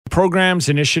Programs,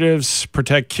 initiatives,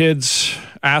 protect kids,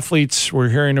 athletes. We're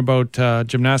hearing about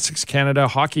Gymnastics Canada,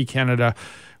 Hockey Canada,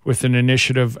 with an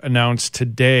initiative announced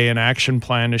today, an action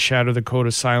plan to shatter the code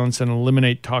of silence and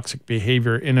eliminate toxic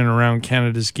behavior in and around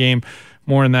Canada's game.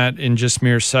 More on that in just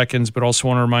mere seconds, but also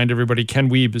want to remind everybody, Ken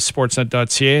Wiebe,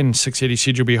 Sportsnet.ca and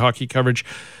 680 CJOB hockey coverage,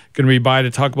 going to be by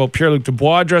to talk about Pierre-Luc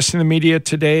Dubois addressing the media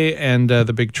today and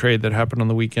the big trade that happened on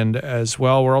the weekend as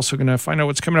well. We're also going to find out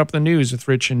what's coming up in the news with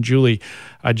Rich and Julie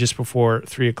just before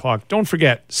 3 o'clock. Don't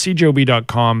forget,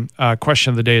 cjob.com.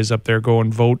 Question of the day is up there. Go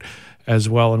and vote as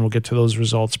well, and we'll get to those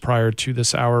results prior to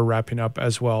this hour wrapping up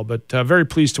as well. But very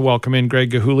pleased to welcome in Greg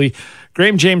Gilhooly,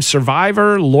 Graham James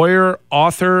survivor, lawyer,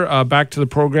 author, back to the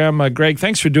program. Greg,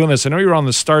 thanks for doing this. I know you were on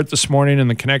the start this morning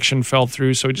and the connection fell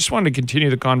through, so I just wanted to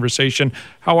continue the conversation.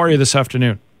 How are you this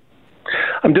afternoon?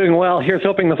 I'm doing well. Here's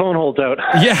hoping the phone holds out.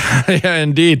 Yeah,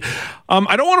 indeed.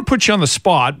 I don't want to put you on the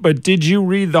spot, but did you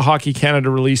read the Hockey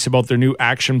Canada release about their new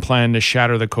action plan to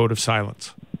shatter the code of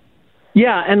silence?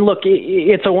 Yeah, and look,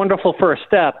 it's a wonderful first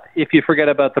step if you forget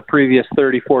about the previous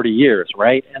 30, 40 years,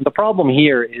 right? And the problem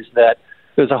here is that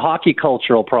there's a hockey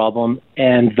cultural problem,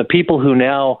 and the people who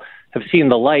now have seen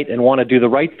the light and want to do the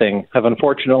right thing have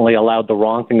unfortunately allowed the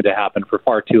wrong thing to happen for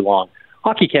far too long.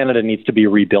 Hockey Canada needs to be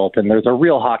rebuilt, and there's a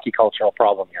real hockey cultural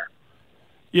problem here.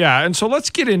 Yeah, and so let's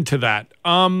get into that.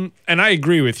 And I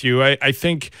agree with you. I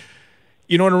think,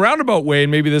 in a roundabout way,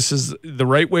 and maybe this is the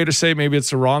right way to say, maybe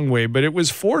it's the wrong way, but it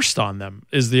was forced on them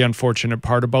is the unfortunate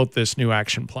part about this new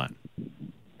action plan.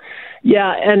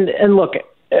 Yeah, and look,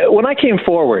 when I came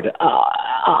forward,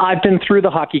 I've been through the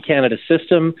Hockey Canada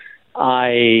system.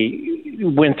 I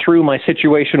went through my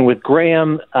situation with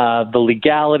Graham, the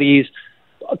legalities,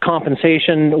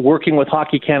 compensation, working with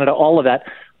Hockey Canada, all of that.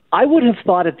 I would have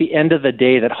thought at the end of the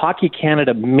day that Hockey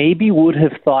Canada maybe would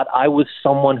have thought I was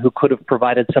someone who could have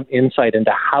provided some insight into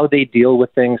how they deal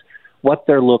with things, what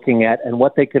they're looking at, and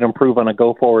what they could improve on a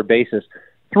go-forward basis.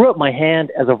 Threw up my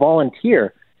hand as a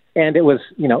volunteer, and it was,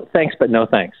 thanks but no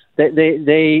thanks.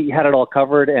 They had it all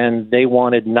covered, and they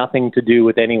wanted nothing to do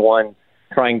with anyone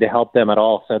trying to help them at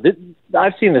all. So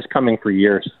I've seen this coming for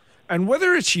years. And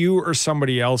whether it's you or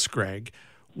somebody else, Greg,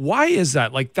 why is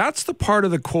that? That's the part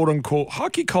of the quote-unquote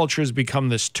hockey culture has become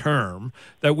this term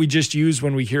that we just use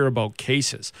when we hear about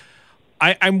cases.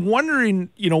 I'm wondering,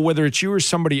 whether it's you or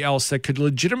somebody else that could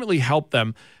legitimately help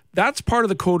them. That's part of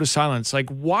the code of silence.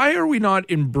 Why are we not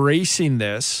embracing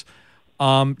this,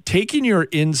 taking your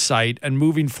insight and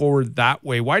moving forward that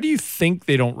way? Why do you think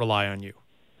they don't rely on you?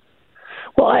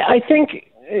 Well, I think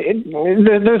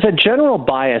there's a general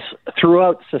bias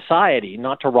throughout society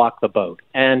not to rock the boat.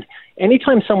 And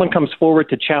anytime someone comes forward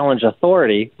to challenge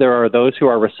authority, there are those who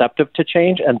are receptive to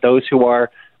change and those who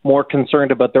are more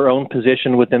concerned about their own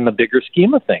position within the bigger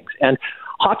scheme of things. And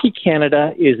Hockey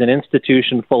Canada is an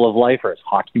institution full of lifers.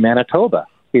 Hockey Manitoba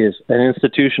is an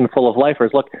institution full of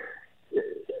lifers. Look,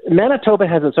 Manitoba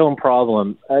has its own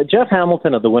problem. Jeff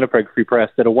Hamilton of the Winnipeg Free Press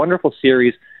did a wonderful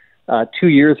series 2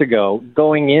 years ago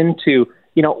going into,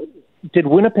 did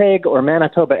Winnipeg or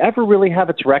Manitoba ever really have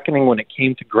its reckoning when it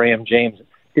came to Graham James?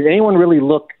 Did anyone really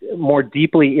look more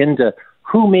deeply into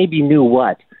who maybe knew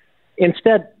what?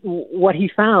 Instead, what he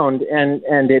found, and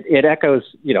it echoes,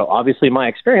 obviously my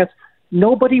experience,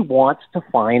 nobody wants to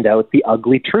find out the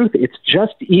ugly truth. It's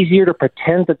just easier to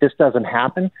pretend that this doesn't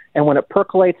happen, and when it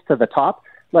percolates to the top,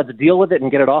 let's deal with it and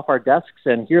get it off our desks,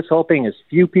 and here's hoping as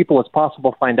few people as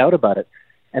possible find out about it.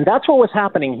 And that's what was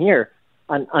happening here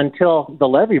until the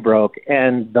levee broke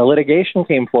and the litigation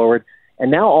came forward, and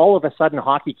now all of a sudden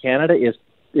Hockey Canada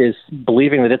is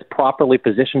believing that it's properly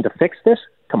positioned to fix this?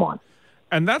 Come on.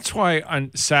 And that's why,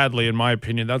 sadly, in my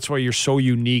opinion, that's why you're so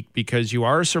unique, because you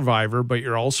are a survivor, but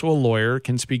you're also a lawyer,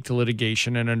 can speak to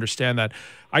litigation and understand that.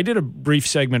 I did a brief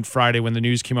segment Friday when the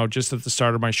news came out just at the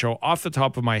start of my show, off the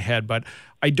top of my head, but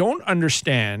I don't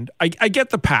understand. I get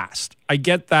the past. I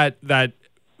get that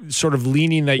sort of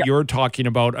leaning that you're talking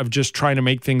about of just trying to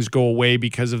make things go away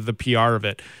because of the PR of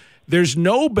it. There's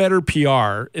no better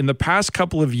PR in the past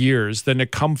couple of years than to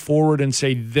come forward and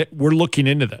say that we're looking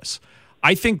into this.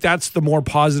 I think that's the more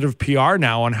positive PR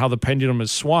now on how the pendulum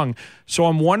has swung. So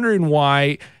I'm wondering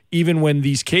why, even when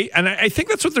these cases, and I think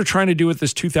that's what they're trying to do with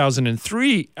this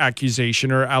 2003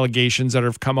 accusation or allegations that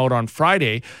have come out on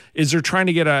Friday, is they're trying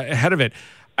to get ahead of it.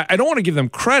 I don't want to give them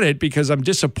credit because I'm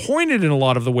disappointed in a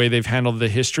lot of the way they've handled the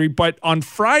history. But on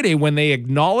Friday, when they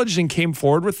acknowledged and came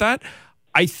forward with that,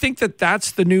 I think that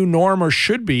that's the new norm, or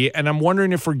should be. And I'm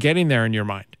wondering if we're getting there in your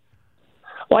mind.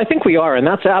 Well, I think we are, and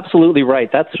that's absolutely right.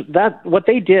 What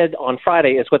they did on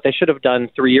Friday is what they should have done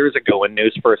 3 years ago when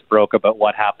news first broke about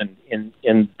what happened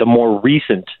in the more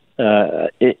recent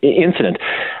incident.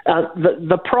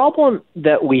 The problem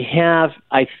that we have,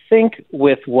 I think,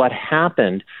 with what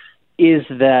happened is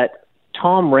that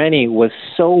Tom Rennie was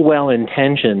so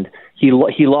well-intentioned, he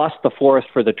lost the forest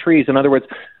for the trees. In other words,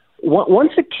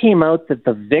 once it came out that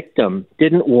the victim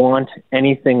didn't want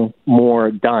anything more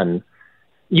done,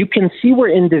 you can see where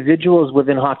individuals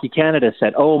within Hockey Canada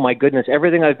said, oh, my goodness,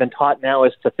 everything I've been taught now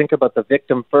is to think about the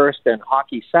victim first and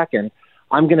hockey second.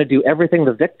 I'm going to do everything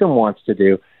the victim wants to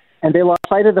do. And they lost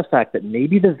sight of the fact that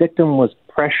maybe the victim was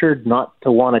pressured not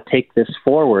to want to take this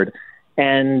forward.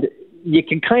 And you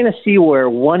can kind of see where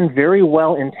one very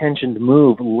well-intentioned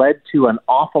move led to an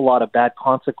awful lot of bad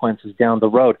consequences down the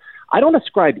road. I don't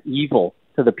ascribe evil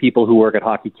to the people who work at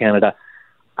Hockey Canada.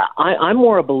 I'm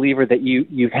more a believer that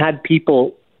you've had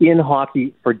people in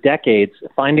hockey for decades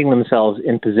finding themselves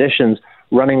in positions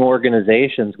running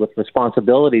organizations with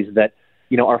responsibilities that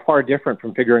are far different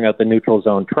from figuring out the neutral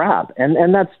zone trap.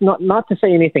 And that's not to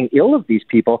say anything ill of these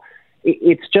people.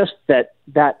 It's just that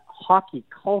hockey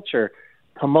culture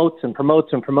promotes and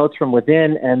promotes and promotes from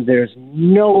within, and there's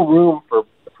no room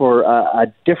for a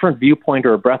different viewpoint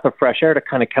or a breath of fresh air to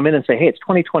kind of come in and say, hey, it's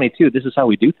 2022. This is how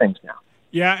we do things now.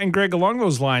 Yeah, and Greg, along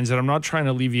those lines, and I'm not trying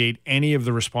to alleviate any of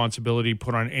the responsibility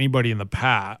put on anybody in the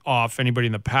past,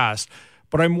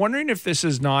 but I'm wondering if this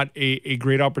is not a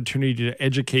great opportunity to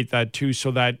educate that too,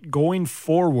 so that going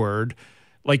forward,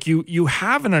 like you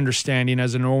have an understanding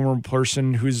as a normal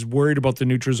person who's worried about the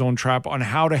neutral zone trap on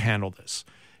how to handle this.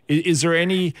 Is there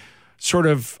any sort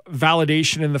of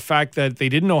validation in the fact that they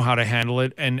didn't know how to handle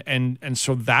it, and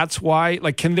so that's why?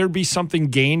 Like, can there be something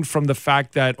gained from the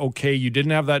fact that, okay, you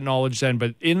didn't have that knowledge then,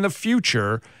 but in the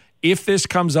future, if this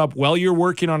comes up while you're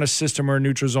working on a system or a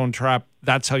neutral zone trap,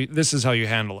 this is how you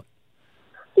handle it?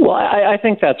 Well, I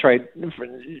think that's right.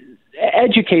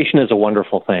 Education is a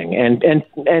wonderful thing,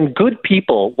 and good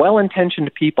people, well-intentioned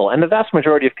people, and the vast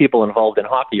majority of people involved in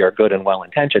hockey are good and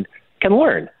well-intentioned, can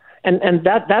learn. And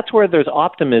that's where there's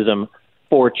optimism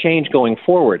for change going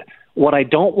forward. What I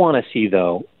don't want to see,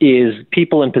 though, is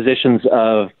people in positions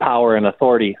of power and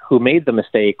authority who made the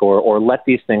mistake or let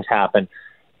these things happen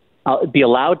be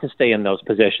allowed to stay in those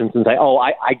positions and say, oh,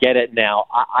 I get it now.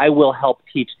 I will help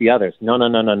teach the others.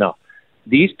 No.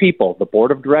 These people, the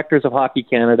board of directors of Hockey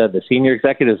Canada, the senior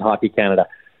executives of Hockey Canada,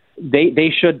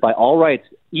 they should, by all rights,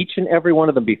 each and every one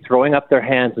of them be throwing up their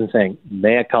hands and saying,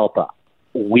 mea culpa,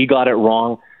 we got it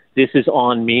wrong. This is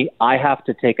on me. I have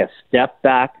to take a step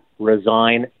back,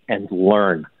 resign, and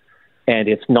learn. And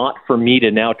it's not for me to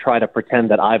now try to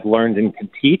pretend that I've learned and can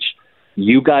teach.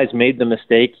 You guys made the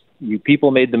mistake. You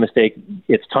people made the mistake.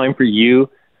 It's time for you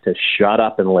to shut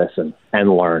up and listen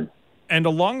and learn. And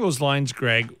along those lines,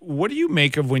 Greg, what do you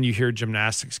make of when you hear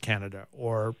Gymnastics Canada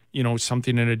or,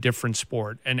 something in a different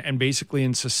sport and basically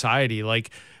in society?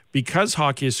 Like, because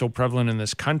hockey is so prevalent in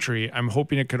this country, I'm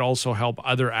hoping it could also help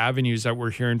other avenues that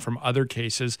we're hearing from other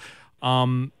cases.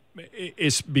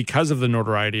 Is because of the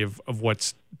notoriety of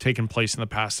what's taken place in the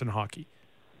past in hockey.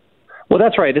 Well,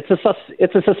 that's right. It's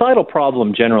a societal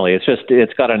problem generally.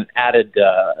 It's got an added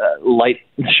light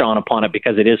shone upon it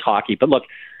because it is hockey. But look,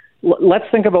 let's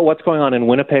think about what's going on in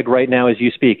Winnipeg right now as you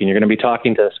speak, and you're going to be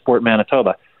talking to Sport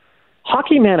Manitoba.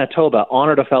 Hockey Manitoba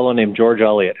honored a fellow named George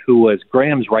Elliott, who was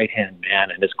Graham's right-hand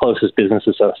man and his closest business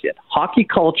associate. Hockey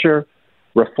culture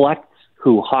reflects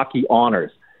who hockey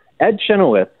honors. Ed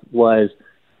Chenoweth was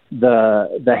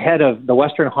the head of the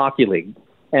Western Hockey League.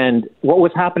 And what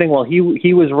was happening while he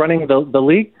was running the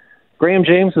league, Graham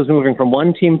James was moving from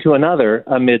one team to another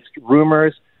amidst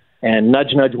rumors and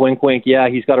nudge, nudge, wink, wink. Yeah,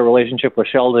 he's got a relationship with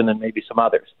Sheldon and maybe some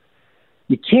others.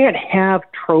 You can't have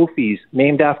trophies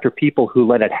named after people who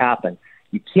let it happen.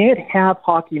 You can't have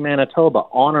Hockey Manitoba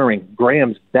honoring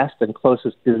Graham's best and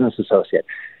closest business associate.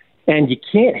 And you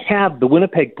can't have the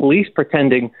Winnipeg police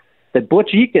pretending that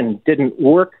Butch Eakin didn't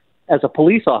work as a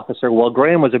police officer while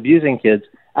Graham was abusing kids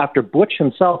after Butch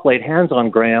himself laid hands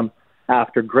on Graham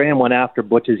after Graham went after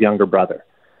Butch's younger brother.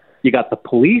 You got the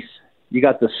police, you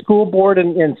got the school board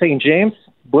in St. James.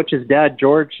 Butch's dad,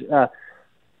 George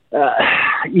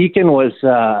Eakin,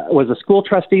 was a school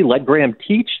trustee, let Graham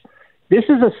teach. This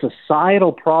is a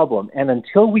societal problem, and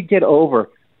until we get over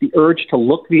the urge to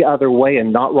look the other way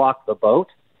and not rock the boat,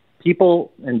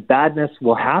 people and badness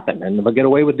will happen, and they'll get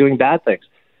away with doing bad things.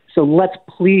 So let's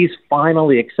please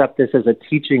finally accept this as a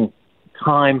teaching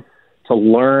time to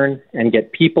learn and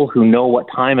get people who know what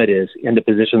time it is into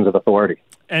positions of authority.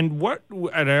 And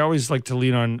I always like to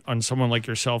lean on someone like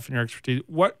yourself and your expertise.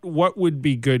 What would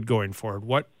be good going forward?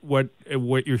 What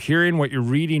you're hearing, what you're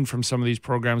reading from some of these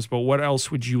programs, but what else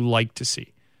would you like to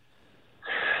see?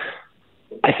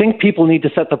 I think people need to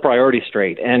set the priorities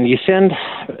straight, and you send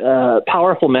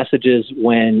powerful messages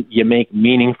when you make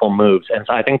meaningful moves. And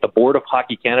so I think the Board of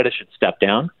Hockey Canada should step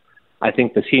down. I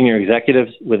think the senior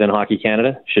executives within Hockey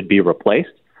Canada should be replaced.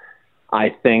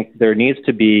 I think there needs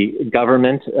to be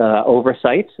government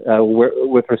oversight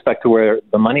with respect to where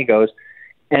the money goes.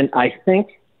 And I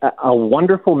think a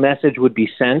wonderful message would be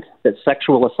sent that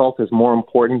sexual assault is more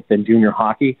important than junior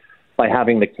hockey by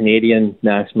having the Canadian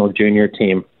national junior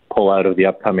team pull out of the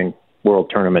upcoming World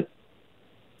Tournament.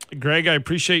 Greg, I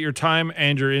appreciate your time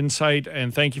and your insight,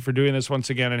 and thank you for doing this once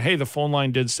again. And hey, the phone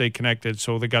line did stay connected,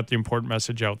 so they got the important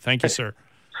message out. Thank you, sir.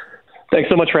 Thanks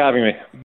so much for having me.